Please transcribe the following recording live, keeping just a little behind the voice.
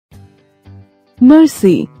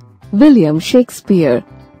Mercy, William Shakespeare.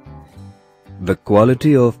 The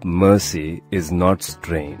quality of mercy is not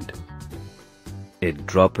strained. It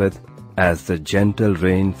droppeth as the gentle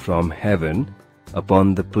rain from heaven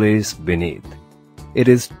upon the place beneath. It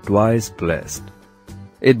is twice blessed.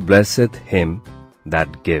 It blesseth him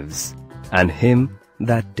that gives, and him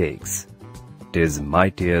that takes. 'Tis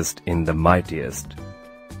mightiest in the mightiest.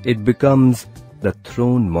 It becomes the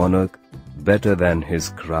throned monarch better than his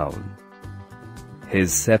crown.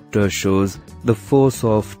 His scepter shows the force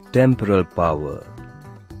of temporal power,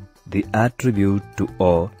 the attribute to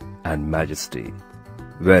awe and majesty,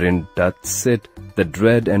 wherein doth sit the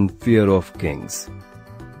dread and fear of kings.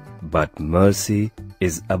 But mercy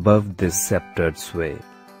is above this sceptred sway.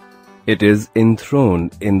 It is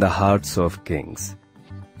enthroned in the hearts of kings.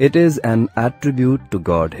 It is an attribute to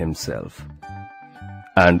God himself.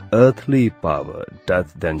 And earthly power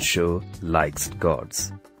doth then show likes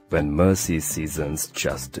gods, when mercy seasons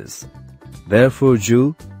justice. Therefore,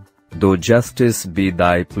 Jew, though justice be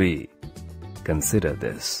thy plea, consider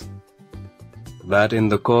this, that in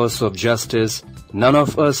the course of justice none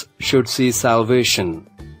of us should see salvation.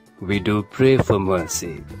 We do pray for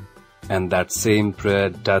mercy, and that same prayer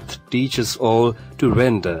doth teach us all to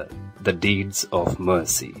render the deeds of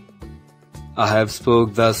mercy. I have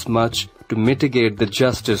spoke thus much to mitigate the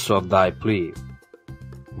justice of thy plea,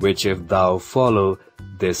 which if thou follow,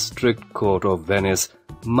 this strict court of Venice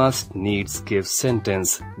must needs give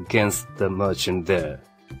sentence against the merchant there.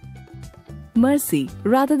 Mercy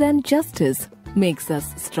rather than justice makes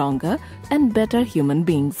us stronger and better human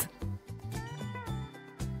beings.